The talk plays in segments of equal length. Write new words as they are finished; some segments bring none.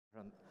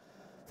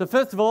So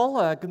first of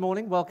all, good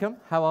morning, welcome.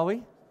 How are we?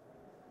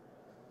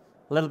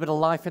 A little bit of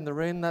life in the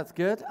room, that's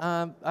good.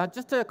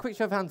 Just a quick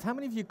show of hands. How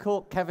many of you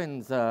caught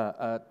Kevin's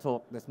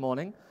talk this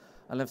morning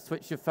and have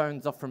switched your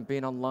phones off from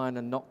being online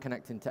and not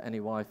connecting to any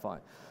Wi-Fi?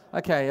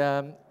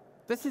 Okay,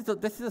 this is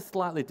a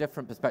slightly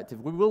different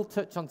perspective. We will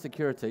touch on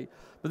security,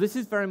 but this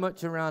is very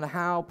much around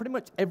how pretty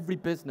much every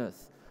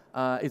business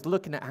is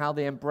looking at how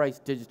they embrace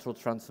digital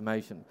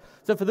transformation.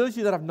 So for those of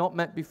you that I've not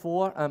met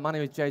before, my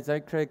name is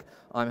Akrigg.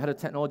 I'm head of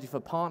technology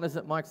for partners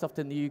at Microsoft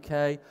in the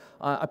UK.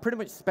 I pretty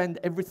much spend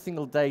every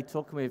single day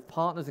talking with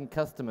partners and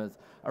customers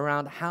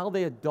around how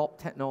they adopt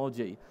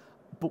technology,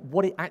 but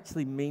what it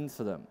actually means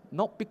for them.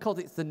 Not because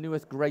it's the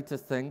newest,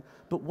 greatest thing,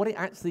 but what it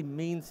actually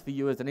means for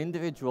you as an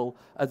individual,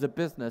 as a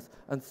business,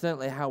 and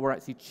certainly how we're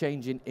actually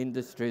changing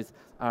industries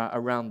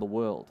around the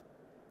world.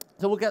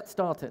 So we'll get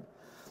started.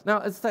 Now,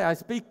 as I say, I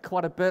speak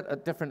quite a bit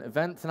at different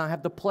events, and I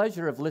have the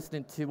pleasure of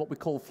listening to what we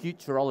call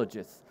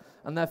futurologists,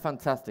 and they're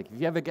fantastic.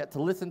 If you ever get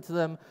to listen to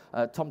them,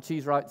 Tom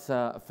Cheesewright's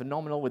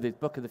phenomenal with his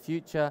book of the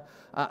future,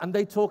 and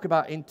they talk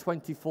about in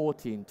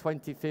 2040,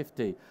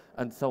 2050,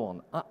 and so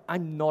on.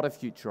 I'm not a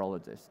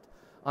futurologist.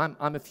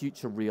 I'm a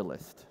future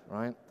realist,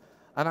 right?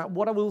 And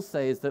what I will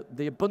say is that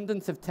the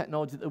abundance of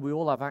technology that we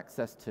all have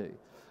access to,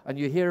 and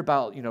you hear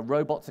about,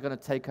 robots are going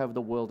to take over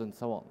the world and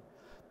so on.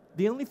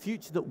 The only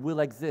future that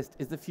will exist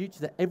is the future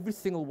that every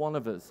single one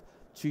of us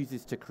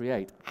chooses to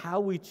create,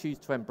 how we choose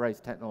to embrace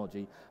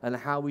technology and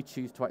how we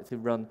choose to actually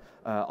run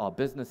our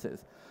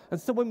businesses. And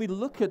so when we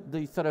look at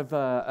the sort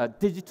of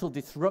digital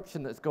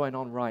disruption that's going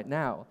on right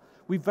now,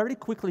 we very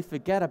quickly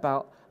forget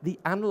about the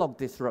analog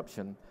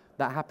disruption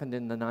that happened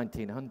in the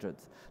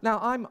 1900s. Now,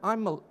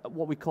 I'm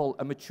what we call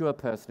a mature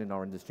person in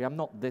our industry. I'm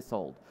not this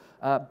old.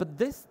 But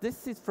this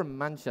is from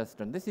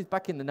Manchester, and this is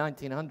back in the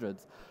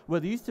 1900s, where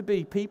there used to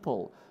be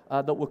people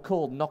that were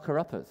called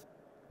knocker-uppers.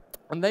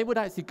 And they would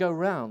actually go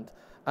around,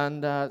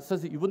 and so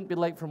that you wouldn't be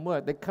late from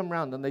work, they'd come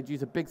around and they'd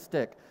use a big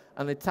stick,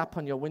 and they'd tap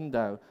on your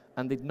window,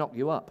 and they'd knock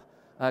you up.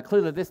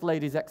 Clearly, this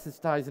lady's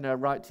exercising her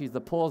right to use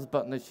the pause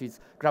button as she's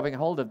grabbing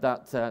hold of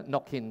that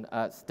knocking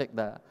stick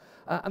there.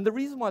 And the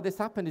reason why this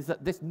happened is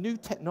that this new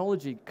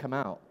technology came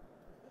out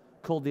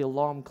called the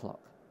alarm clock.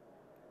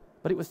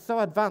 But it was so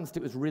advanced,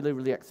 it was really,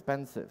 really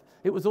expensive.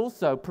 It was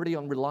also pretty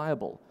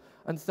unreliable.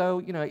 And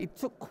so, it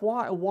took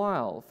quite a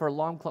while for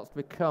alarm clocks to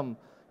become,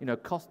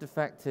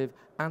 cost-effective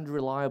and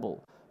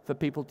reliable for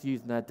people to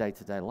use in their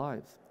day-to-day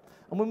lives.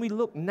 And when we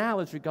look now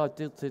as regards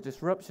to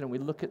disruption and we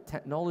look at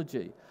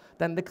technology,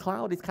 then the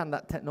cloud is kind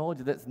of that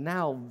technology that's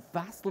now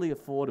vastly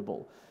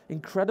affordable,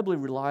 incredibly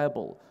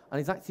reliable, and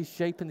is actually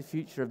shaping the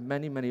future of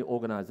many, many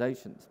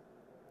organizations.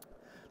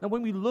 Now,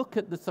 when we look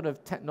at the sort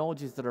of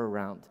technologies that are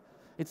around,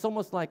 it's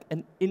almost like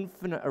an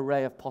infinite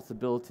array of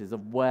possibilities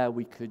of where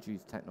we could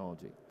use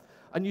technology.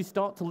 And you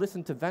start to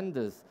listen to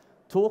vendors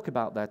talk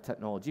about their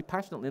technology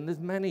passionately, and there's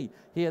many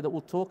here that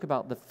will talk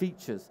about the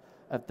features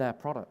of their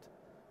product.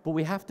 But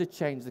we have to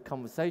change the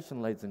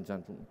conversation, ladies and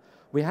gentlemen.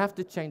 We have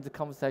to change the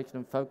conversation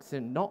and focus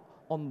in not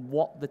on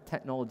what the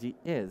technology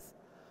is,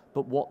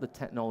 but what the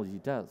technology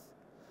does.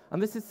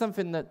 And this is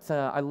something that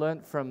I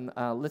learned from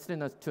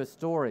listening to a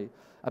story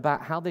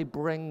about how they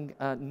bring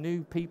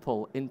new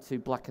people into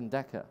Black &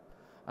 Decker.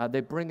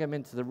 They bring them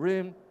into the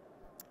room,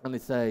 and they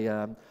say,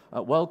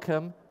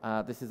 welcome,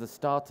 this is the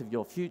start of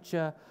your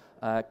future.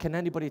 Can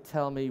anybody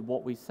tell me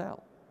what we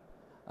sell?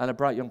 And a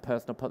bright young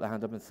person will put their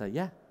hand up and say,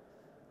 yeah,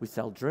 we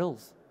sell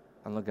drills.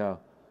 And they'll go,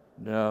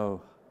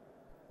 no,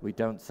 we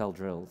don't sell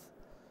drills.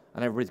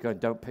 And everybody's going,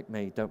 don't pick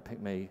me, don't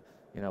pick me.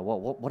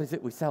 What is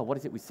it we sell? What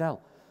is it we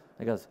sell?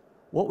 And he goes,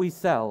 what we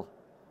sell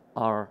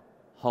are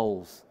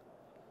holes.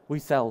 We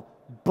sell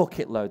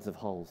bucket loads of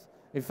holes.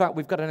 In fact,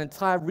 we've got an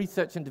entire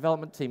research and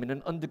development team in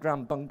an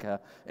underground bunker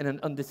in an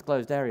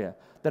undisclosed area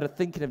that are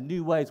thinking of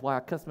new ways why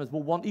our customers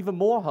will want even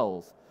more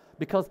holes,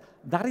 because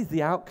that is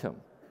the outcome,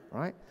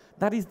 right?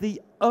 That is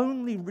the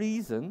only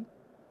reason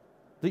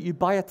that you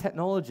buy a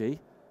technology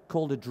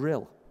called a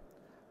drill,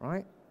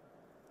 right?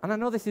 And I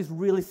know this is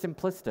really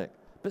simplistic,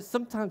 but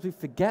sometimes we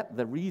forget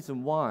the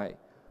reason why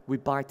we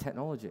buy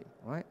technology,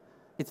 right?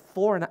 It's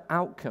for an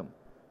outcome,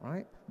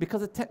 right?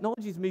 Because the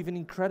technology is moving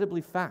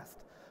incredibly fast.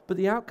 But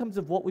the outcomes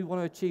of what we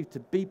want to achieve to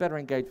be better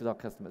engaged with our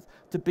customers,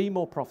 to be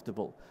more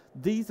profitable,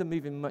 these are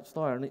moving much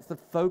slower, and it's the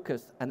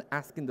focus and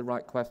asking the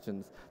right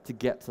questions to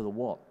get to the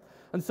what.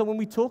 And so when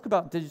we talk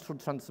about digital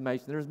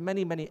transformation, there's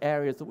many, many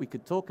areas that we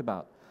could talk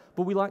about,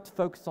 but we like to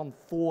focus on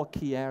 4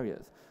 key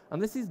areas.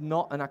 And this is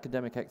not an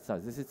academic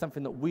exercise. This is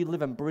something that we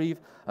live and breathe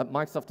at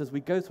Microsoft as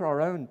we go through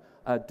our own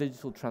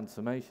digital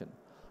transformation.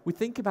 We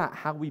think about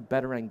how we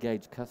better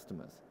engage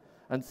customers.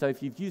 And so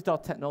if you've used our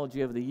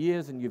technology over the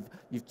years and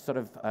you've sort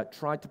of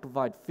tried to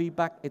provide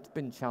feedback, it's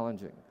been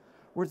challenging.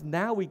 Whereas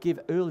now we give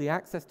early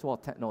access to our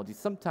technology,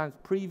 sometimes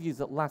previews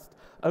that last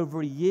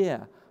over a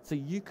year, so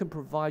you can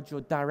provide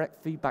your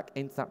direct feedback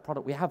into that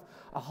product. We have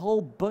a whole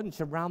bunch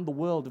around the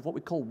world of what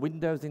we call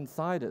Windows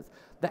Insiders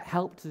that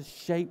help to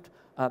shape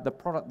the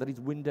product that is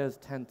Windows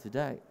 10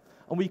 today.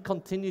 And we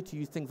continue to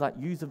use things like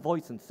user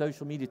voice and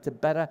social media to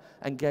better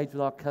engage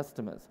with our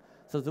customers.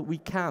 so that we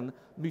can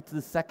move to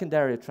the second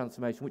area of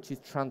transformation, which is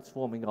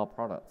transforming our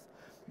products.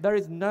 There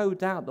is no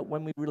doubt that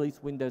when we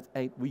released Windows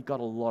 8, we got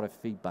a lot of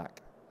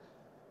feedback.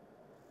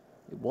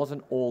 It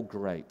wasn't all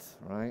great,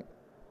 right?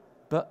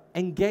 But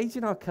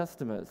engaging our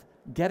customers,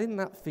 getting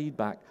that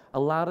feedback,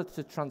 allowed us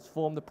to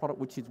transform the product,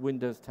 which is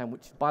Windows 10,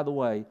 which, by the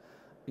way,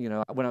 you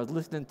know, when I was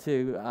listening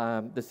to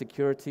the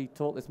security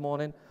talk this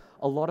morning,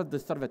 a lot of the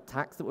sort of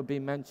attacks that were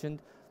being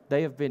mentioned,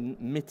 they have been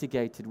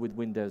mitigated with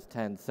Windows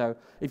 10. So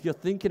if you're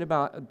thinking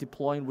about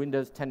deploying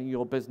Windows 10 in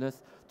your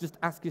business, just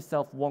ask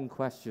yourself one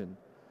question.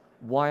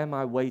 Why am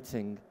I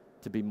waiting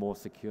to be more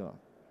secure?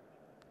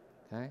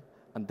 Okay?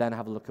 And then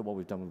have a look at what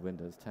we've done with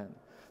Windows 10.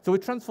 So we're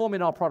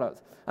transforming our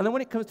products. And then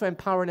when it comes to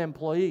empowering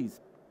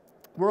employees,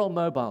 we're all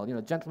mobile. You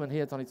know, gentleman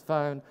here's on his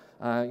phone.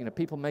 You know,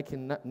 people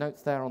making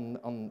notes there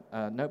on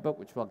notebook,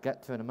 which we'll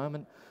get to in a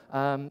moment.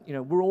 You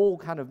know, we're all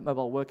kind of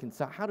mobile working.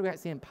 So how do we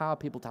actually empower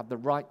people to have the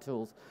right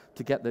tools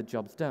to get their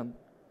jobs done?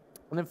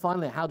 And then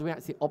finally, how do we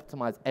actually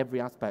optimize every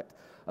aspect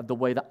of the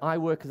way that I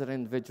work as an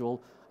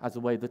individual, as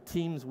the way the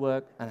teams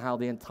work, and how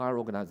the entire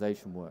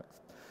organization works?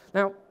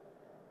 Now,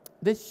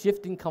 this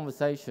shifting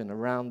conversation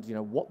around, you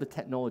know, what the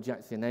technology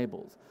actually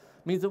enables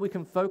means that we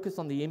can focus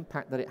on the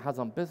impact that it has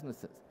on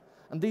businesses.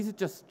 And these are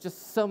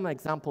just some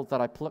examples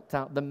that I plucked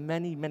out, the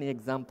many, many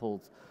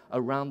examples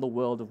around the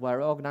world of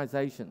where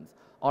organizations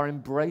are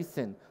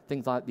embracing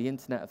things like the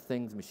Internet of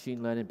Things,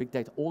 machine learning, big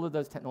data, all of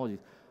those technologies,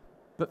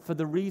 but for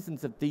the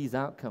reasons of these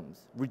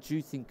outcomes,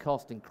 reducing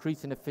cost,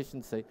 increasing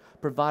efficiency,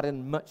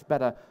 providing much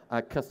better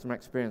customer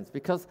experience,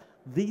 because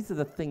these are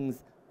the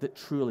things that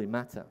truly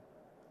matter.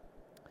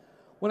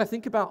 When I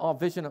think about our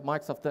vision at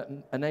Microsoft that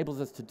enables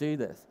us to do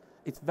this,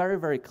 it's very,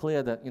 very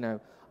clear that, you know,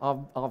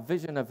 our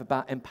vision of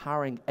about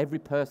empowering every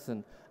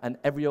person and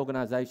every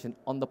organization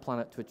on the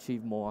planet to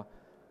achieve more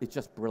is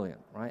just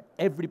brilliant, right?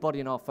 Everybody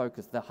in our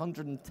focus, the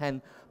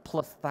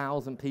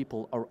 110,000+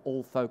 people are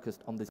all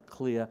focused on this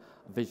clear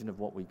vision of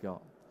what we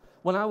got.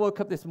 When I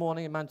woke up this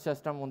morning in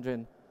Manchester, I'm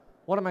wondering,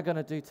 what am I going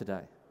to do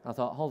today? I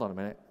thought, hold on a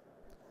minute.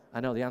 I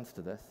know the answer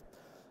to this.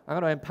 I'm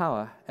going to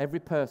empower every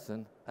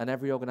person and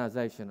every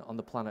organization on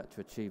the planet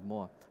to achieve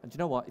more. And do you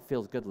know what? It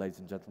feels good, ladies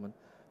and gentlemen.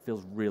 It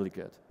feels really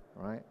good,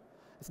 right?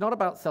 It's not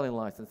about selling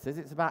licenses.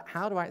 It's about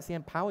how do I actually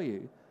empower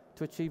you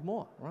to achieve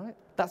more, right?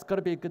 That's got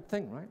to be a good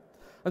thing, right?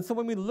 And so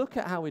when we look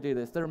at how we do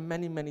this, there are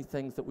many, many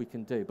things that we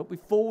can do. But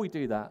before we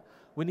do that,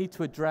 we need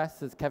to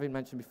address, as Kevin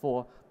mentioned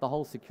before, the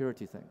whole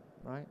security thing,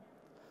 right?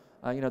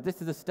 You know,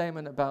 this is a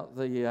statement about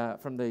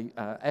from the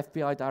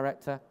FBI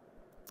director.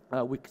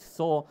 We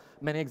saw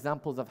many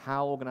examples of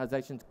how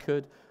organizations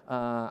could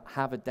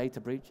have a data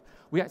breach.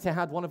 We actually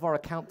had one of our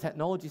account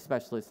technology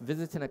specialists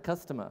visiting a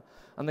customer,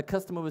 and the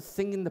customer was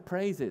singing the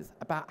praises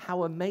about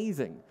how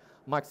amazing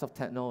Microsoft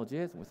technology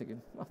is. And we're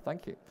thinking, oh,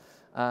 thank you.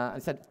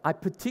 And said, I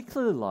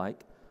particularly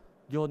like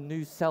your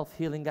new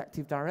self-healing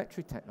Active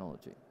Directory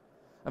technology.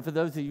 And for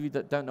those of you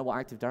that don't know what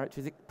Active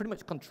Directory is, it pretty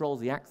much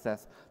controls the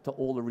access to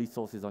all the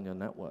resources on your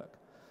network.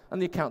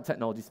 And the account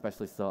technology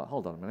specialist thought,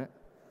 hold on a minute.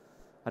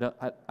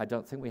 I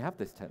don't think we have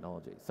this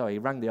technology. So he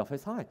rang the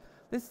office, hi,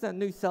 this is a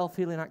new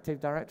self-healing Active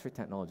Directory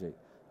technology.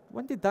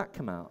 When did that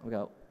come out? We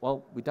go,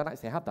 well, we don't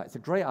actually have that. It's a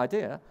great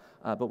idea,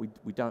 but we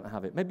don't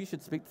have it. Maybe you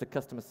should speak to the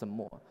customer some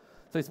more.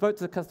 So he spoke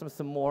to the customer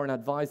some more and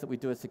advised that we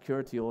do a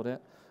security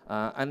audit.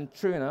 And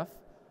true enough,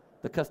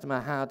 the customer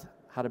had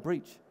a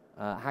breach.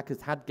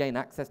 Hackers had gained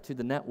access to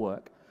the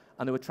network,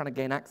 and they were trying to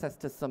gain access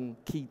to some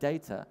key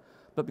data.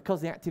 But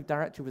because the Active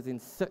Directory was in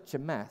such a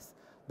mess,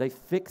 they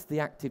fixed the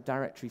Active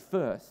Directory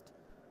first,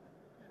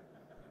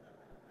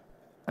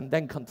 and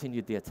then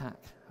continued the attack,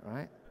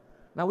 right?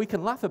 Now, we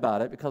can laugh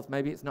about it because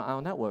maybe it's not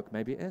our network.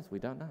 Maybe it is. We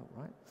don't know,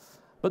 right?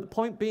 But the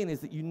point being is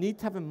that you need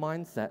to have a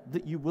mindset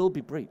that you will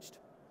be breached,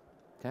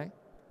 okay?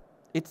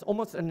 It's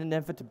almost an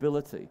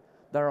inevitability.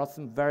 There are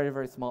some very,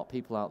 very smart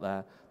people out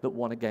there that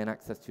want to gain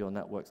access to your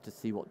networks to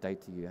see what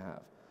data you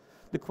have.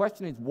 The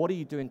question is, what are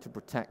you doing to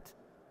protect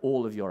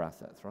all of your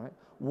assets, right?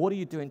 What are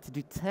you doing to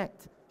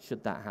detect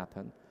should that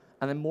happen?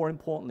 And then more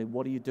importantly,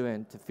 what are you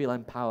doing to feel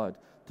empowered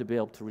to be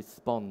able to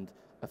respond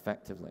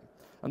effectively?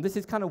 And this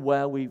is kind of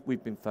where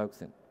we've been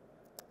focusing.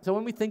 So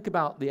when we think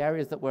about the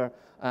areas that we're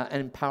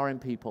empowering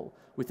people,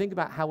 we think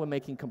about how we're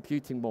making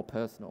computing more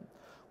personal.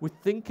 We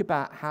think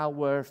about how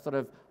we're sort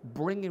of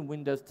bringing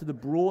Windows to the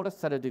broader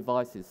set of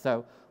devices.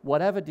 So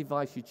whatever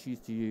device you choose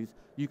to use,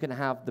 you can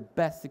have the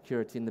best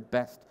security and the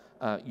best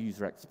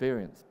user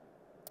experience.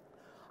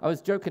 I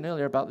was joking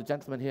earlier about the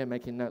gentleman here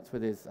making notes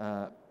with his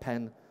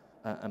pen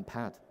and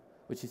pad,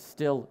 which is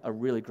still a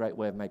really great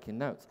way of making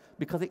notes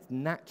because it's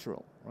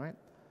natural, right?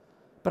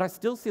 But I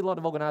still see a lot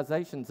of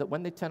organizations that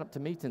when they turn up to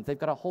meetings, they've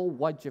got a whole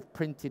wedge of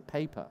printed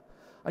paper.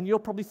 And you're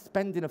probably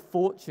spending a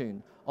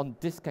fortune on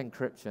disk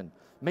encryption,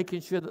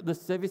 making sure that the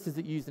services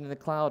that you're using in the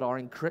cloud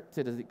are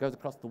encrypted as it goes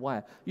across the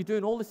wire. You're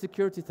doing all the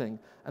security thing,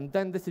 and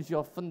then this is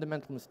your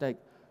fundamental mistake.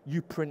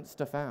 You print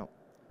stuff out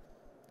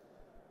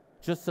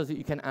just so that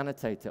you can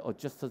annotate it or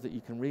just so that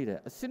you can read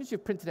it. As soon as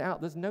you've printed it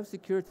out, there's no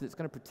security that's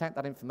going to protect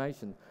that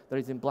information that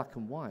is in black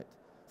and white.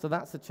 So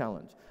that's a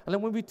challenge. And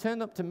then when we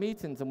turn up to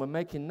meetings and we're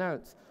making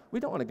notes, we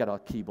don't want to get our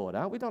keyboard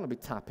out. We don't want to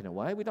be tapping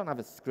away. We don't have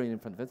a screen in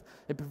front of us.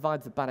 It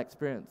provides a bad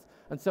experience.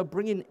 And so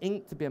bringing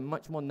ink to be a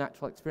much more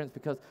natural experience,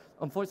 because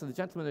unfortunately the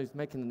gentleman who's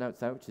making the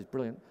notes out, which is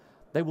brilliant,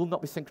 they will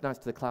not be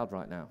synchronized to the cloud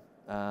right now.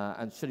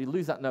 And should he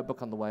lose that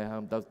notebook on the way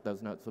home,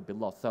 those notes would be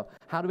lost. So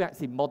how do we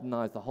actually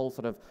modernize the whole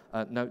sort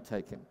of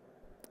note-taking?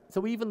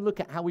 So we even look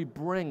at how we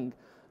bring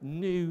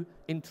new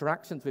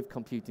interactions with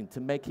computing to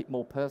make it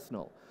more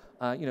personal.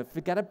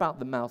 Forget about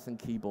the mouse and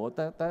keyboard.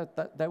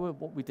 They were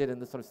what we did in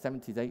the sort of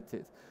 70s,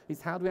 80s. It's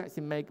how do we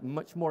actually make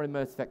much more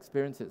immersive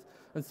experiences?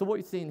 And so what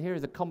you're seeing here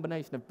is a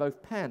combination of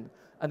both pen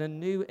and a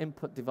new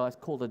input device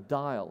called a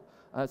dial.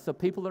 So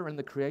people that are in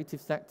the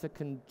creative sector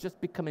can just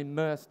become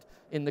immersed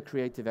in the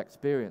creative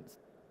experience.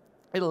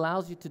 It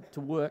allows you to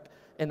work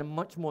in a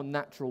much more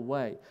natural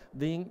way.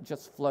 The ink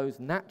just flows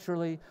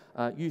naturally.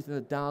 Using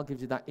the dial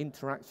gives you that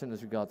interaction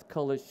as regards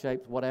colors,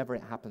 shapes, whatever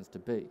it happens to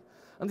be.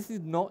 And this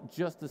is not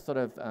just the sort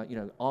of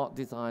art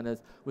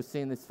designers. We're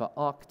seeing this for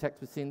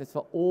architects. We're seeing this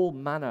for all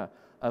manner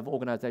of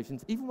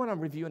organizations. Even when I'm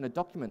reviewing a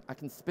document, I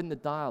can spin the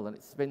dial and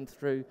it spins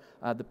through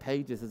the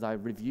pages as I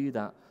review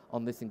that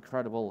on this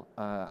incredible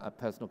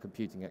personal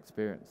computing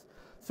experience.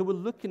 So we're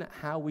looking at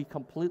how we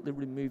completely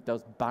remove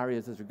those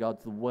barriers as regards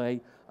to the way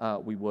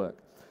we work.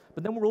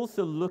 But then we're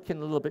also looking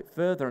a little bit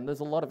further, and there's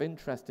a lot of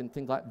interest in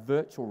things like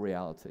virtual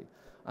reality.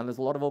 And there's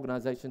a lot of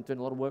organizations doing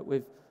a lot of work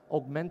with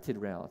augmented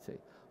reality.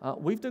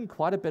 We've done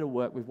quite a bit of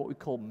work with what we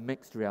call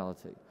mixed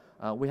reality.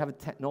 We have a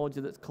technology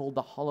that's called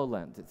the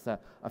HoloLens. It's a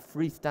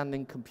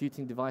freestanding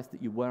computing device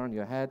that you wear on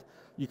your head.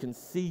 You can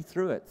see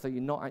through it, so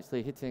you're not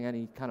actually hitting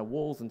any kind of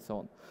walls and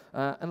so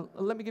on. And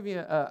let me give you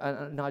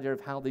an idea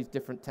of how these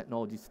different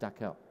technologies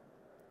stack up.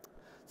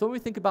 So when we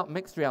think about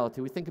mixed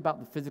reality, we think about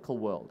the physical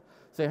world.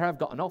 So here I've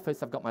got an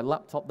office, I've got my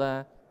laptop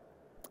there.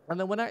 And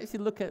then when I actually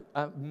look at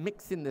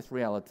mixing this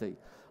reality,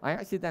 I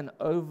actually then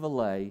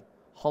overlay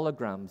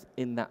holograms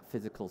in that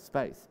physical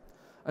space.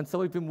 And so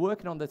we've been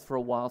working on this for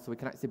a while, so we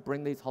can actually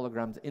bring these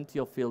holograms into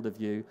your field of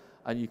view,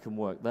 and you can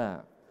work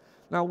there.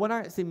 Now, when I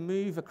actually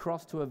move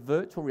across to a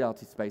virtual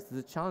reality space,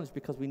 there's a challenge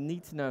because we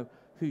need to know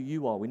who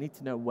you are. We need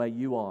to know where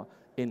you are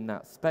in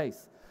that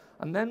space.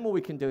 And then what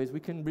we can do is we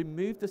can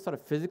remove the sort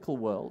of physical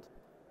world,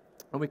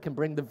 and we can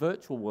bring the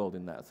virtual world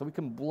in there. So we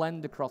can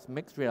blend across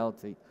mixed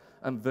reality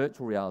and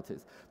virtual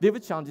realities. The other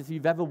challenge is if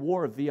you've ever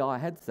wore a VR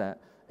headset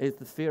is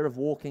the fear of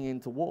walking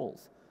into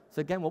walls. So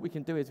again, what we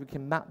can do is we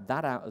can map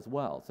that out as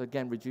well. So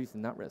again,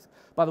 reducing that risk.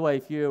 By the way,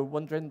 if you're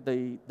wondering,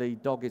 the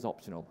dog is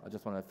optional. I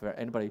just want to, for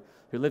anybody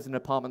who lives in an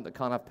apartment that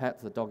can't have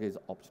pets, the dog is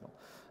optional.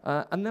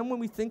 And then when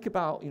we think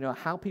about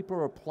how people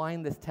are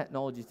applying this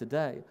technology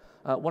today,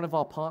 one of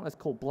our partners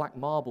called Black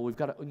Marble, we've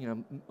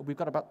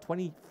got about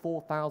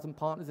 24,000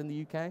 partners in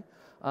the UK,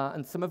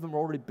 and some of them are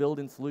already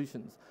building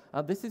solutions.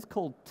 This is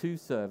called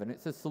 2Serve, and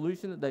it's a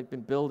solution that they've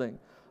been building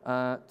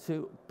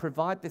to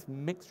provide this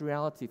mixed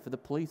reality for the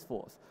police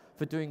force,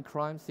 for doing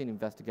crime scene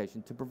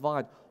investigation, to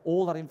provide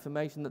all that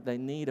information that they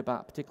need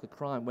about a particular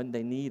crime when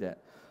they need it.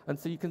 And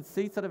so you can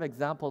see sort of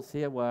examples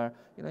here where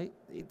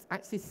it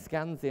actually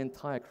scans the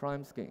entire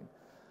crime scheme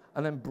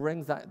and then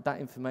brings that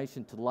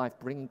information to life,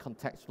 bringing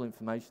contextual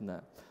information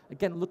there.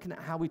 Again, looking at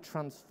how we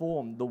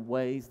transform the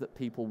ways that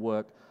people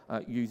work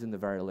using the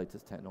very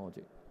latest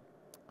technology.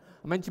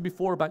 I mentioned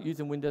before about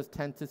using Windows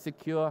 10 to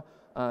secure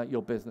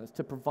your business,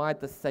 to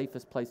provide the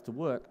safest place to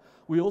work.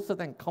 We also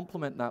then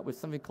complement that with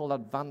something called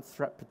advanced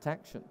threat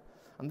protection.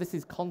 And this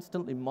is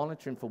constantly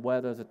monitoring for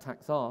where those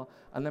attacks are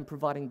and then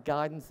providing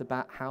guidance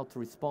about how to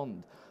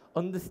respond.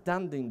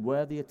 Understanding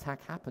where the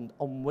attack happened,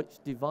 on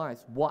which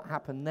device, what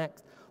happened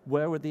next,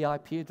 where were the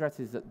IP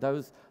addresses that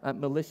those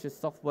malicious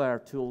software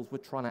tools were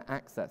trying to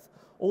access.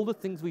 All the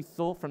things we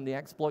saw from the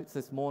exploits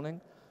this morning,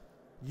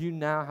 you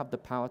now have the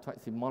power to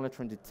actually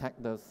monitor and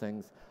detect those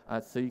things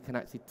so you can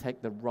actually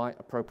take the right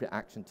appropriate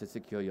action to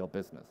secure your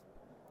business.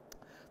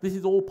 This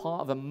is all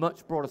part of a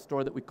much broader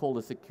story that we call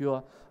the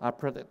Secure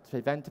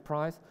Productive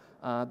Enterprise.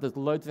 There's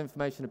loads of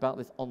information about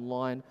this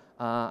online,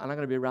 and I'm going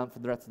to be around for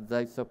the rest of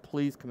the day, so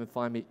please come and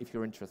find me if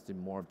you're interested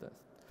in more of this.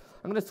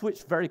 I'm going to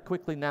switch very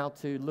quickly now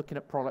to looking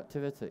at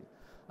productivity.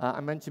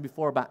 I mentioned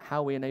before about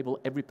how we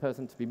enable every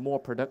person to be more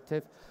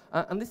productive,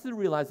 and this is a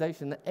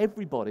realization that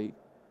everybody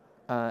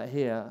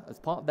here, as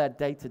part of their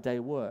day-to-day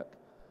work,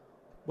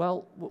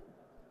 well,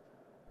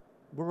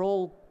 we're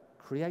all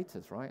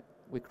creators, right?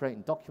 We're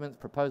creating documents,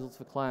 proposals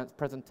for clients,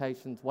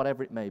 presentations,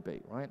 whatever it may be,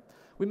 right?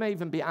 We may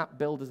even be app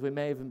builders, we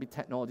may even be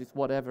technologists,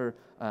 whatever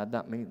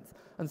that means.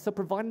 And so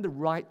providing the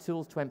right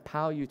tools to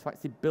empower you to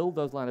actually build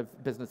those line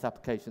of business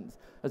applications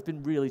has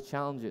been really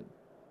challenging.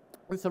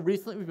 And so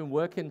recently we've been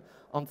working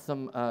on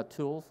some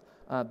tools.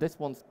 This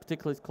one's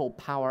particularly called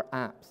Power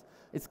Apps.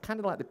 It's kind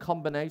of like the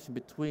combination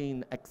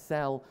between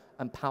Excel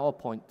and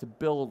PowerPoint to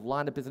build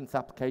line of business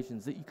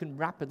applications that you can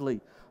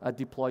rapidly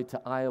deploy to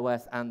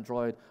iOS,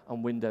 Android,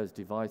 and Windows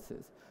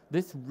devices.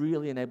 This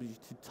really enables you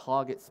to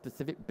target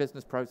specific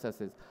business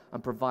processes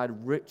and provide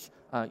rich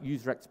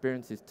user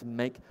experiences to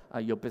make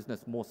your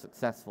business more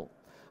successful.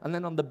 And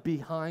then on the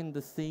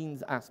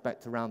behind-the-scenes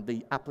aspect around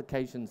the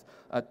applications,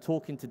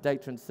 talking to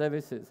data and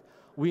services,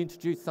 we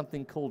introduced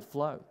something called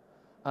Flow.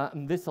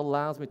 And this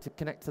allows me to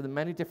connect to the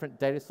many different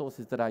data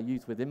sources that I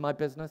use within my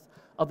business,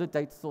 other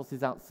data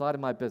sources outside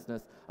of my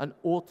business, and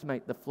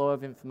automate the flow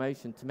of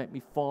information to make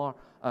me far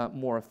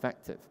more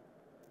effective.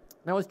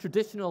 Now, as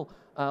traditional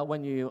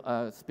when you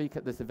speak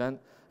at this event,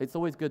 it's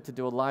always good to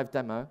do a live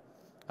demo.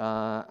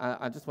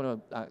 I just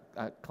want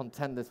to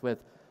contend this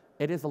with,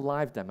 it is a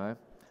live demo,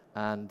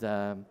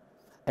 and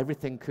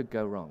everything could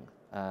go wrong.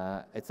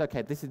 It's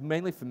okay. This is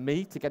mainly for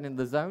me to get in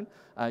the zone.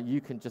 You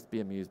can just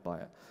be amused by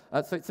it.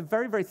 So it's a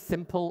very, very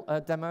simple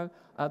demo.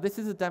 This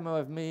is a demo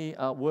of me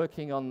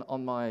working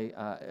on my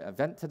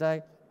event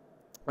today.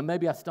 And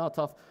maybe I start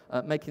off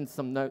making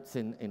some notes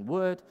in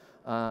Word,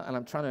 and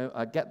I'm trying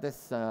to get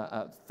this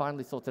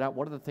finally sorted out.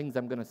 What are the things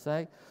I'm going to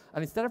say?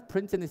 And instead of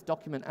printing this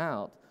document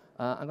out,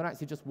 I'm going to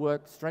actually just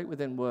work straight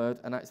within Word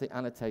and actually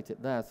annotate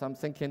it there. So I'm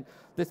thinking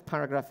this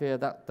paragraph here,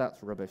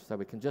 that's rubbish. So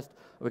we can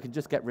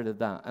just get rid of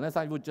that. And as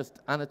I would just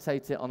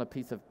annotate it on a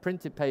piece of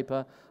printed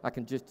paper, I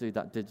can just do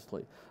that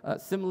digitally.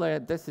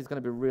 Similarly, this is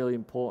going to be really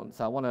important.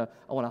 So I want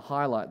to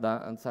highlight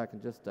that, and so I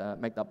can just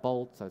make that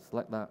bold. So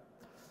select that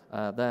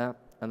there,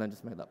 and then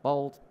just make that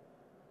bold.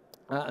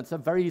 And so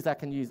very easy, I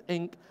can use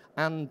ink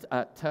and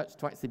touch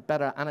to actually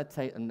better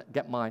annotate and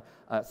get my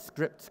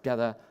script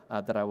together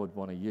that I would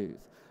want to use.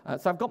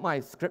 So I've got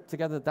my script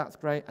together, that's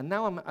great, and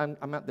now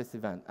I'm at this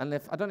event. And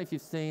I don't know if you've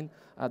seen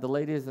the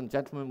ladies and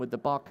gentlemen with the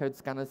barcode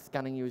scanners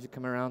scanning you as you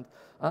come around.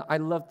 I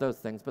love those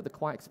things, but they're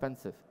quite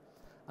expensive.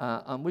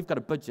 And we've got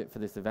a budget for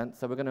this event,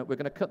 so we're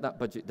gonna cut that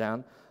budget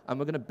down, and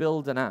we're gonna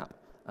build an app.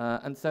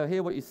 And so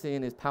here what you're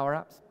seeing is Power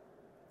Apps.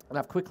 And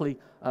I've quickly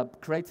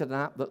created an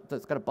app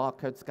that's got a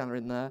barcode scanner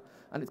in there,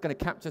 and it's going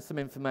to capture some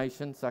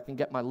information so I can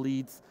get my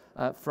leads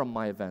from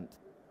my event.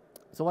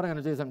 So what I'm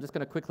going to do is I'm just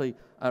going to quickly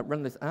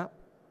run this app.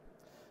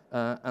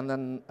 And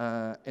then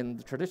in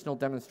the traditional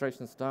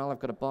demonstration style, I've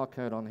got a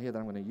barcode on here that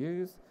I'm going to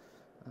use.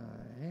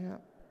 Here.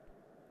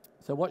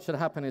 So what should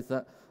happen is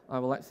that I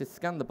will actually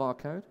scan the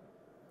barcode.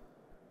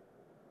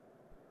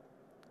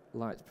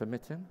 Lights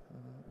permitting.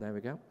 There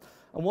we go.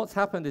 And what's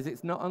happened is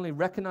it's not only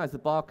recognized the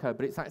barcode,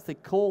 but it's actually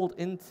called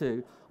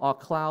into our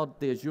cloud,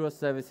 the Azure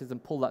services,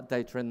 and pull that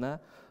data in there.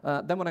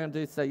 Then what I'm going to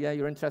do is say, yeah,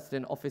 you're interested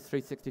in Office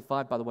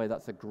 365. By the way,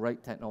 that's a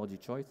great technology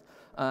choice.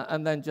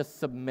 And then just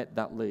submit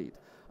that lead.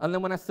 And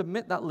then when I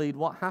submit that lead,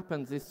 what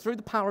happens is through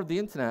the power of the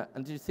internet,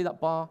 and did you see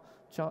that bar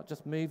chart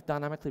just move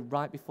dynamically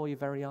right before your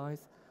very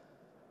eyes?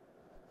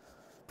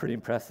 Pretty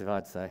impressive,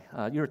 I'd say.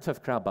 You're a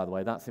tough crowd, by the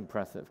way. That's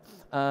impressive.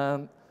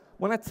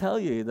 When I tell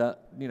you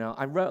that,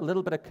 I wrote a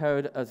little bit of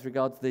code as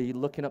regards the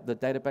looking up the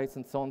database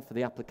and so on for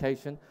the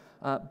application,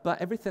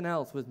 but everything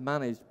else was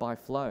managed by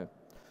Flow.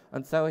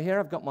 And so here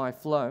I've got my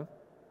Flow,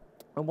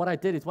 and what I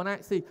did is when I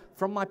actually,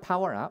 from my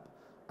Power App,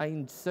 I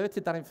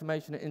inserted that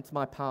information into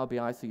my Power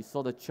BI, so you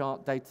saw the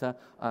chart data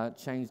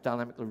change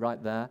dynamically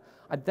right there.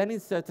 I then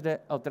inserted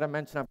it, did I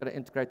mention I've got it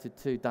integrated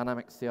to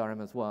Dynamic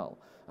CRM as well?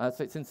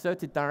 So it's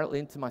inserted directly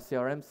into my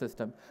CRM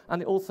system,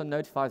 and it also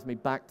notifies me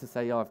back to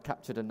say, oh, I've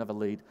captured another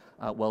lead.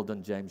 Well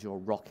done, James, you're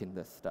rocking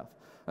this stuff.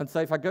 And so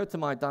if I go to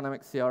my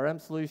Dynamic CRM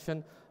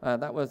solution,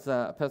 that was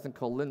a person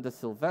called Linda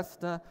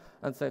Sylvester.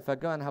 And so if I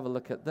go and have a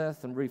look at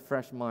this and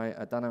refresh my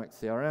Dynamic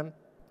CRM,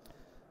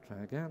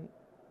 try again.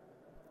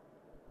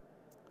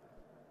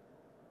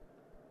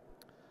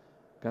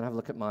 Go and have a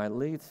look at my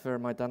leads for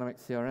my Dynamic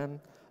CRM.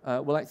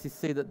 We'll actually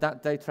see that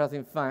that data has,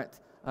 in fact,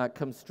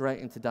 come straight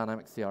into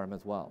Dynamic CRM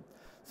as well.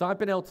 So I've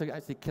been able to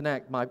actually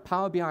connect my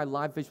Power BI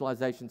live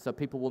visualization so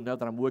people will know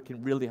that I'm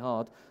working really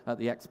hard at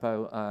the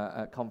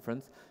Expo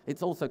conference.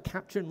 It's also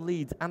capturing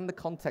leads and the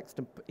context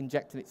and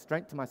injecting it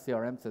straight to my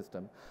CRM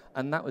system.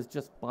 And that was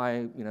just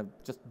by,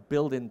 just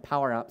building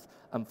Power Apps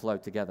and Flow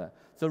together.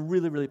 So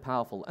really, really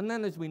powerful. And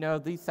then as we know,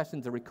 these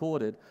sessions are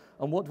recorded.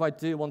 And what do I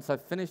do once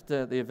I've finished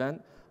the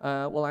event?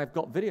 Well, I've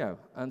got video.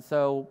 And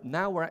so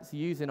now we're actually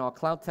using our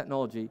cloud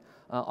technology,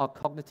 our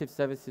cognitive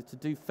services to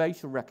do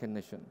facial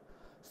recognition,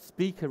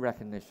 speaker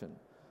recognition,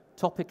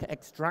 topic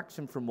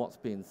extraction from what's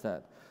being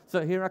said.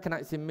 So here I can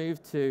actually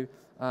move to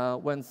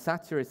when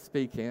Satya is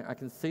speaking. I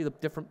can see the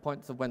different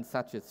points of when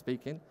Satya is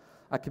speaking.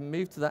 I can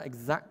move to that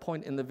exact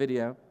point in the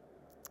video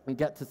and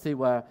get to see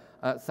where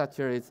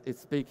Satya is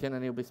speaking,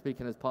 and he'll be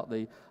speaking as part of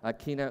the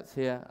keynotes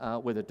here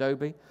with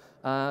Adobe.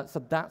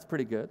 So that's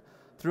pretty good.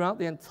 Throughout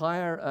the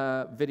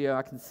entire video,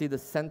 I can see the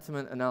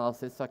sentiment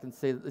analysis, so I can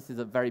see that this is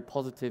a very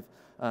positive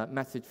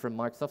message from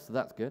Microsoft, so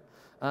that's good.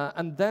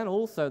 And then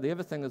also, the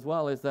other thing as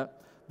well is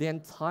that the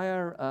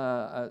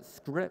entire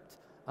script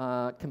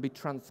can be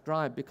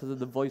transcribed because of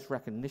the voice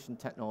recognition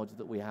technology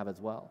that we have as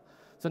well.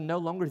 So no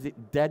longer is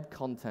it dead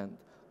content.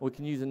 We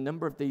can use a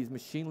number of these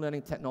machine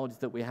learning technologies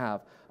that we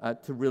have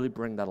to really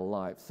bring that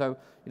alive. So,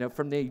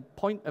 from the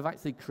point of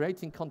actually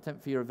creating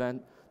content for your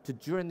event, to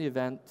during the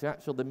event, to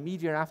actually the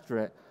media after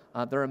it,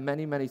 there are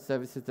many, many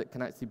services that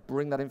can actually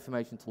bring that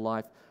information to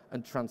life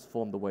and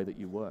transform the way that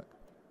you work.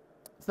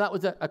 So that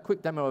was a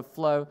quick demo of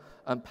Flow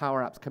and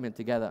Power Apps coming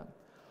together.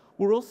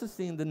 We're also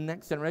seeing the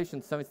next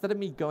generation. So instead of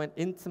me going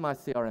into my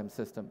CRM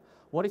system,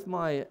 what if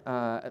my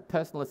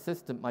personal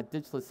assistant, my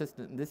digital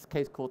assistant, in this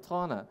case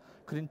Cortana,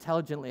 could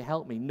intelligently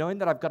help me, knowing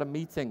that I've got a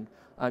meeting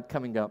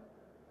coming up?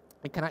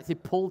 It can actually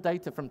pull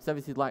data from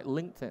services like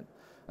LinkedIn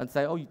and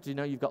say, oh, do you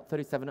know you've got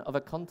 37 other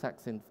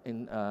contacts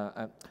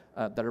that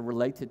are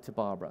related to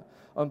Barbara?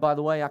 And by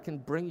the way, I can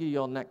bring you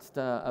your next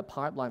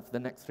pipeline for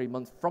the next 3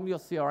 months from your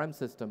CRM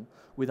system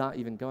without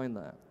even going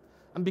there.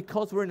 And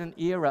because we're in an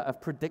era of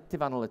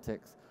predictive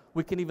analytics,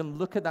 we can even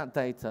look at that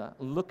data,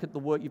 look at the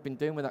work you've been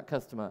doing with that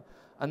customer,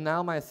 and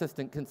now my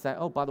assistant can say,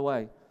 oh, by the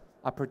way,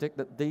 I predict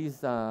that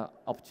these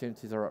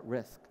opportunities are at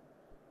risk.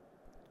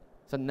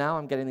 So now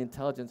I'm getting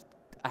intelligence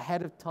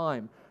ahead of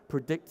time,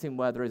 predicting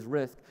where there is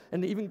risk,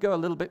 and even go a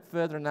little bit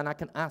further, and then I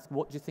can ask,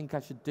 what do you think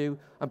I should do,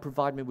 and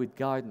provide me with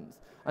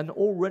guidance. And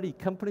already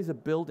companies are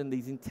building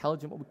these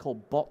intelligent, what we call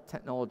bot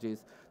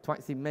technologies, to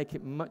actually make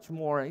it much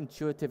more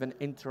intuitive and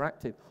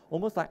interactive,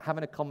 almost like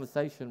having a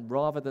conversation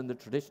rather than the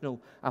traditional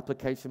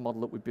application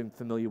model that we've been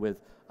familiar with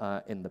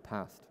in the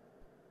past.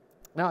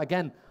 Now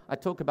again, I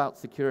talk about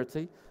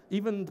security,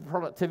 even the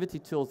productivity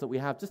tools that we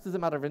have, just as a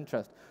matter of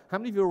interest. How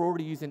many of you are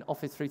already using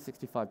Office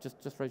 365?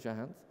 Just raise your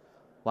hands.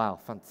 Wow,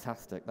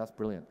 fantastic, that's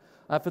brilliant.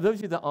 For those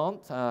of you that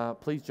aren't,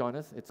 please join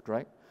us, it's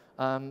great.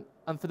 And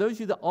for those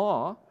of you that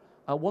are,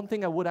 one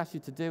thing I would ask you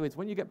to do is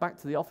when you get back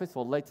to the office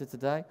or later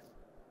today,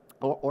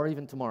 or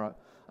even tomorrow,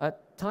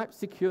 type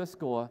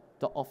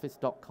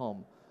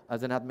securescore.office.com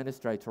as an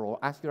administrator, or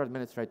ask your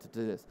administrator to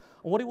do this.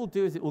 And what it will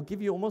do is it will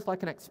give you almost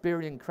like an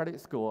Experian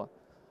credit score,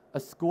 a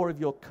score of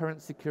your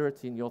current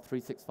security in your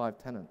 365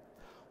 tenant.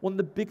 One of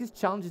the biggest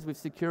challenges with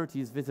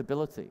security is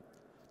visibility.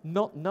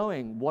 Not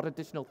knowing what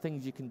additional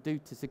things you can do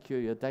to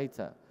secure your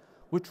data.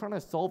 We're trying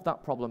to solve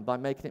that problem by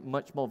making it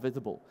much more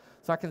visible.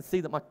 So I can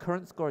see that my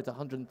current score is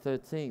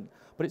 113,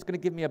 but it's going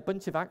to give me a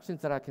bunch of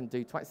actions that I can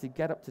do to actually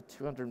get up to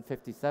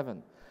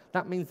 257.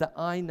 That means that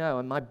I know,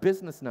 and my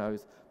business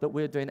knows, that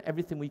we're doing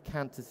everything we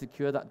can to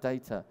secure that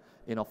data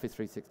in Office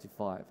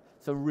 365.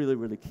 So really,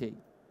 really key.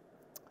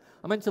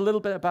 I mentioned a little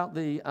bit about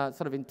the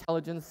sort of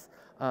intelligence.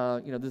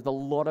 There's a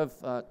lot of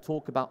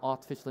talk about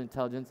artificial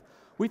intelligence.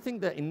 We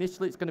think that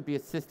initially it's going to be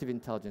assistive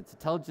intelligence,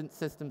 intelligent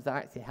systems that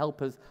actually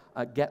help us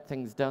get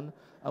things done.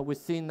 We're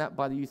seeing that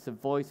by the use of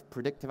voice,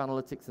 predictive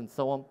analytics, and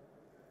so on,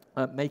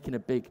 making a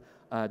big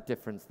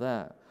difference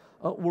there.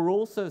 We're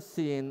also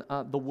seeing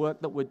the work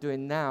that we're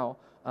doing now.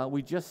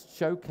 We just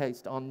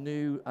showcased our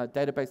new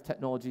database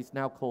technologies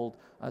now called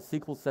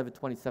SQL Server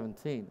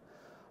 2017.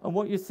 And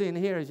what you're seeing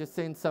here is you're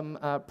seeing some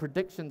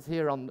predictions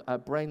here on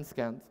brain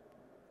scans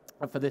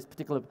for this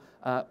particular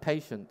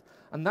patient.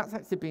 And that's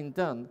actually being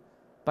done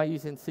by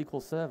using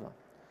SQL Server.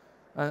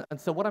 And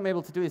so what I'm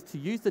able to do is to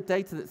use the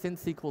data that's in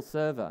SQL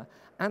Server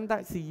and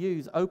actually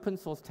use open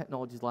source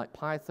technologies like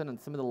Python and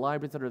some of the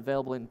libraries that are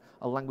available in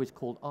a language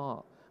called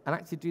R, and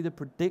actually do the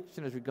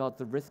prediction as regards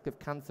the risk of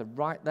cancer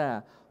right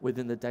there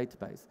within the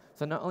database.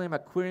 So not only am I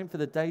querying for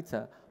the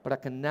data, but I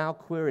can now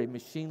query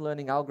machine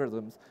learning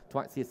algorithms to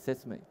actually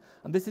assist me.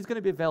 And this is going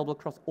to be available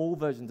across all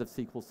versions of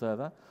SQL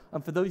Server.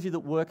 And for those of you that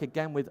work,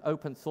 again, with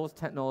open source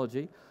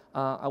technology,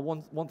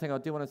 one thing I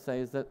do want to say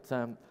is that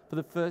for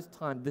the first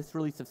time, this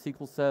release of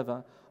SQL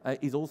Server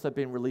is also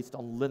being released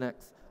on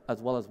Linux as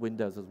well as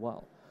Windows as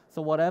well.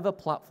 So whatever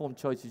platform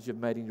choices you've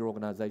made in your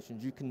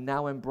organizations, you can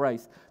now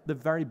embrace the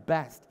very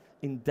best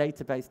in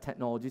database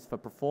technologies for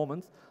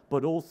performance,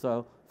 but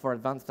also for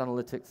advanced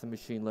analytics and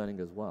machine learning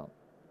as well.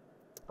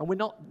 And we're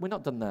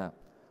not done there,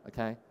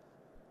 okay?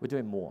 We're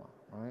doing more,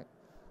 right?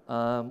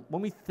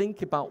 When we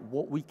think about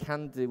what we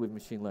can do with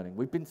machine learning,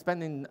 we've been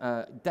spending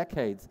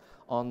decades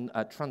on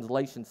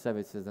translation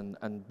services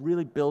and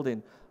really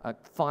building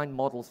fine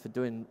models for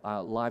doing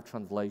live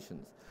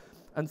translations.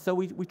 And so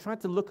we tried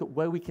to look at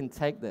where we can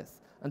take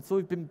this. And so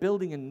we've been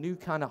building a new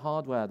kind of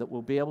hardware that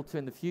we'll be able to,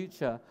 in the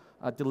future,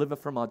 deliver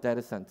from our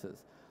data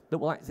centers that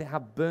will actually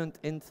have burnt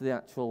into the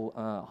actual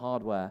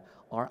hardware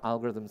our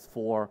algorithms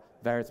for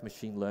various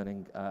machine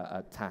learning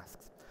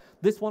tasks.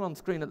 This one on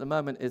screen at the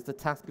moment is the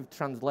task of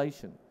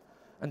translation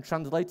and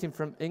translating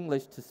from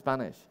English to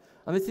Spanish.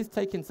 And this is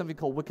taking something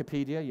called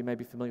Wikipedia. You may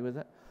be familiar with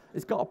it.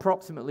 It's got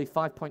approximately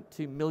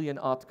 5.2 million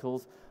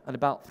articles and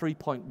about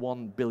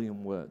 3.1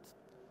 billion words.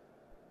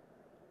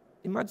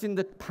 Imagine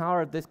the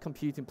power of this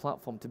computing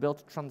platform to be able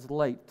to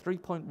translate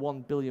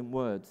 3.1 billion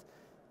words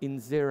in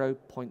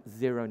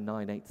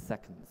 0.098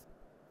 seconds.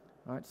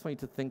 All right, I just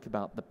want you to think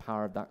about the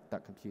power of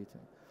that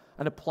computing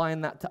and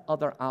applying that to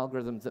other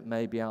algorithms that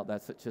may be out there,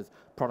 such as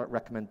product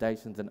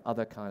recommendations and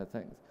other kind of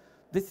things.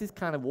 This is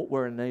kind of what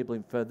we're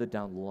enabling further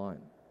down the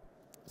line.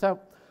 So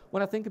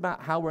when I think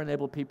about how we're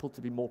enabling people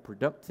to be more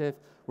productive,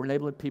 we're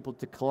enabling people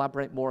to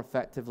collaborate more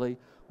effectively,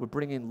 we're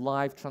bringing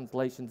live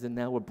translations in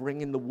now, we're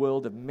bringing the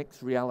world of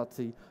mixed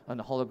reality and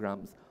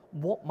holograms.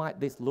 What might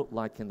this look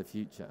like in the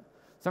future?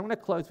 So I'm going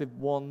to close with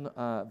one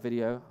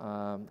video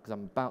because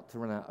I'm about to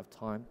run out of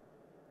time.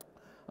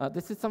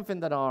 This is something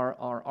that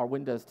our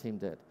Windows team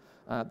did.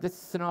 This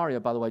scenario,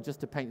 by the way,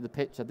 just to paint you the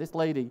picture, this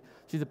lady,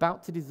 she's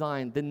about to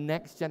design the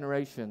next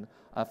generation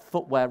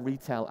footwear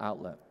retail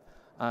outlet.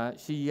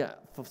 She,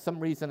 for some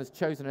reason, has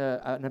chosen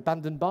an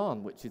abandoned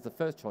barn, which is the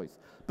first choice.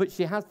 But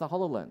she has the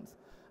HoloLens.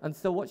 And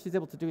so what she's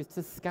able to do is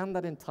to scan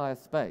that entire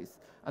space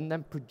and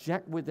then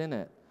project within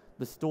it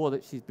the store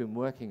that she's been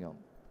working on.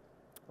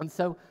 And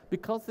so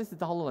because this is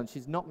the HoloLens,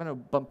 she's not going to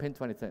bump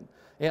into anything.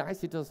 It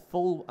actually does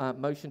full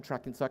motion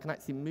tracking, so I can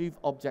actually move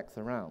objects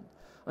around.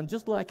 And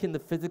just like in the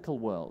physical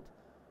world,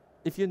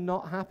 if you're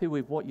not happy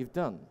with what you've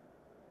done,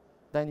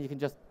 then you can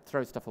just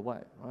throw stuff away,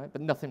 right?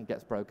 But nothing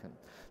gets broken.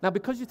 Now,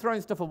 because you're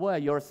throwing stuff away,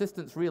 your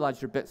assistants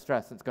realize you're a bit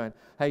stressed. And it's going,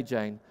 hey,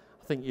 Jane,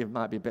 I think you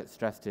might be a bit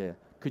stressed here.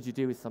 Could you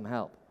do with some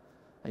help?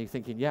 And you're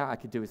thinking, yeah, I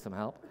could do with some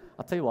help.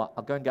 I'll tell you what,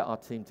 I'll go and get our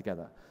team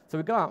together. So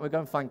we go out and we go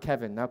and find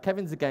Kevin. Now,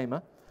 Kevin's a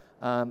gamer.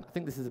 I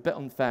think this is a bit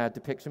unfair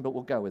depiction, but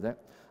we'll go with it.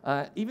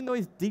 Even though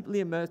he's deeply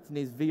immersed in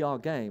his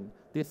VR game,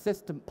 the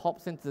assistant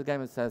pops into the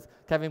game and says,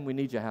 Kevin, we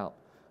need your help.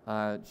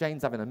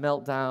 Jane's having a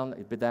meltdown.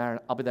 He'll be there.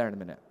 I'll be there in a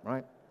minute,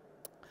 right?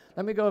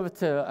 Let me go over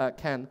to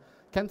Ken.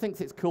 Ken thinks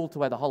it's cool to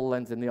wear the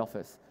HoloLens in the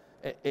office.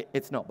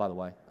 It's not, by the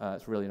way.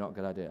 It's really not a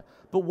good idea.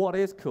 But what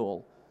is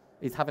cool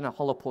is having a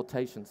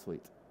holoportation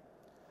suite.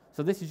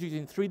 So this is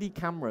using 3D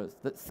cameras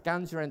that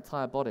scans your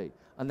entire body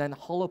and then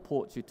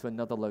holoports you to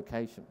another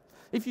location.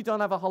 If you don't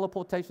have a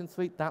holoportation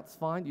suite, that's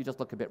fine. You just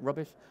look a bit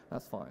rubbish.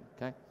 That's fine,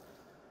 okay?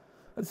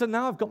 And so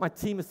now I've got my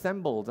team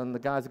assembled, and the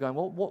guys are going,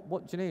 well,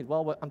 what do you need?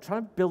 Well, I'm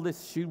trying to build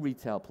this shoe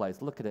retail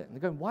place. Look at it. And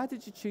they're going, why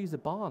did you choose a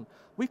barn?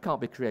 We can't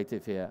be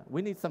creative here.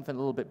 We need something a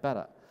little bit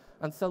better.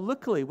 And so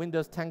luckily,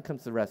 Windows 10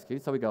 comes to the rescue.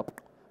 So we go,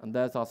 and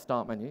there's our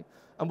start menu.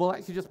 And we'll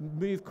actually just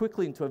move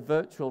quickly into a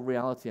virtual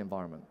reality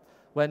environment,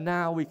 where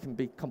now we can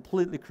be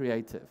completely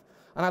creative.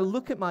 And I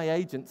look at my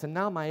agents, and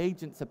now my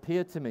agents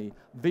appear to me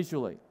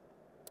visually.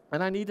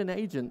 And I need an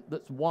agent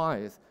that's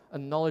wise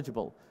and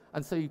knowledgeable.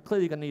 And so you're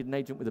clearly going to need an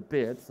agent with a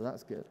beard, so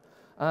that's good.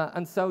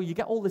 And so you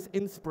get all these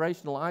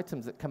inspirational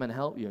items that come and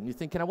help you. And you're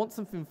thinking, I want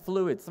something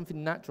fluid,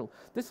 something natural.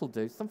 This will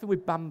do, something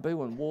with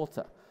bamboo and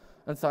water.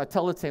 And so I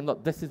tell the team,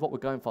 look, this is what we're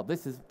going for.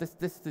 This is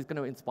going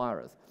to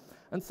inspire us.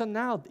 And so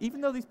now, even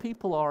though these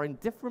people are in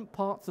different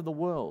parts of the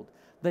world,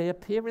 they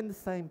appear in the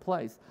same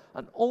place.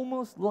 And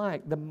almost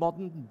like the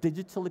modern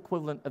digital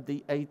equivalent of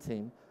the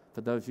A-Team,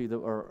 for those of you that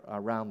were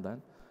around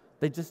then,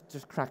 they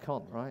just crack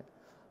on, right?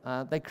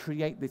 They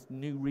create this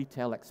new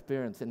retail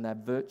experience in their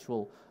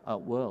virtual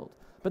world.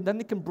 But then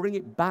they can bring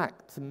it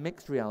back to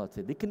mixed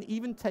reality. They can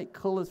even take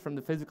colors from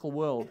the physical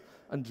world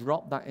and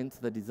drop that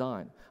into the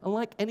design. And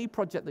like any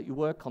project that you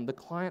work on, the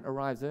client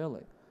arrives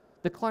early.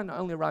 The client not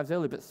only arrives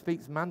early, but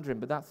speaks Mandarin,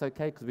 but that's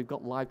okay because we've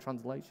got live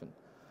translation.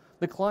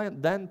 The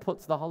client then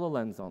puts the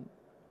HoloLens on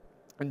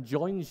and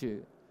joins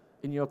you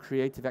in your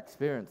creative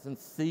experience and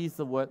sees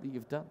the work that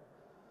you've done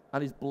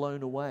and is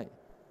blown away,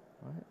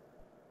 right?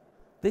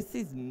 This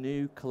is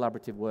new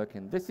collaborative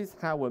working. This is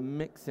how we're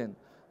mixing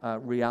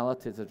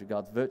realities as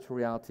regards virtual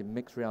reality,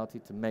 mixed reality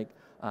to make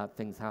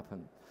things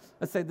happen.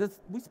 Let's say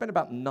we spend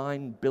about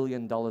 $9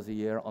 billion a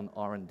year on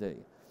R&D.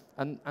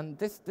 And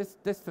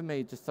this for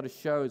me just sort of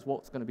shows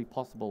what's going to be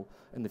possible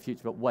in the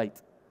future. But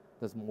wait,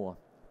 there's more.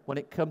 When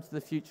it comes to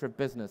the future of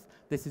business,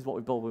 this is what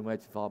we've all been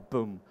waiting for.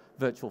 Boom,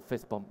 virtual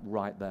fist bump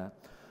right there.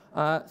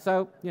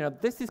 So,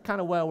 this is kind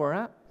of where we're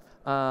at.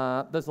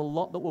 There's a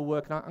lot that we're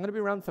working on. I'm going to be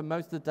around for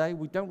most of the day.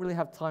 We don't really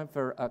have time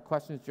for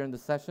questions during the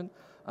session.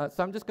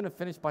 So I'm just going to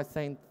finish by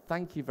saying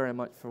thank you very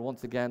much for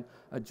once again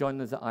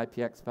joining us at IP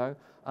Expo.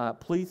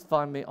 Please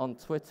find me on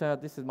Twitter.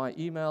 This is my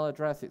email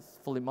address. It's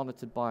fully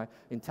monitored by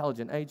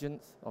intelligent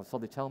agents, or so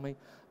they tell me.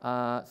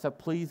 So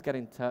please get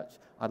in touch.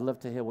 I'd love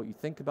to hear what you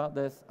think about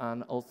this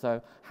and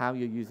also how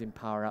you're using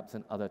Power Apps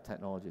and other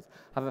technologies.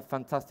 Have a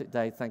fantastic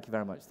day. Thank you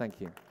very much.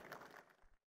 Thank you.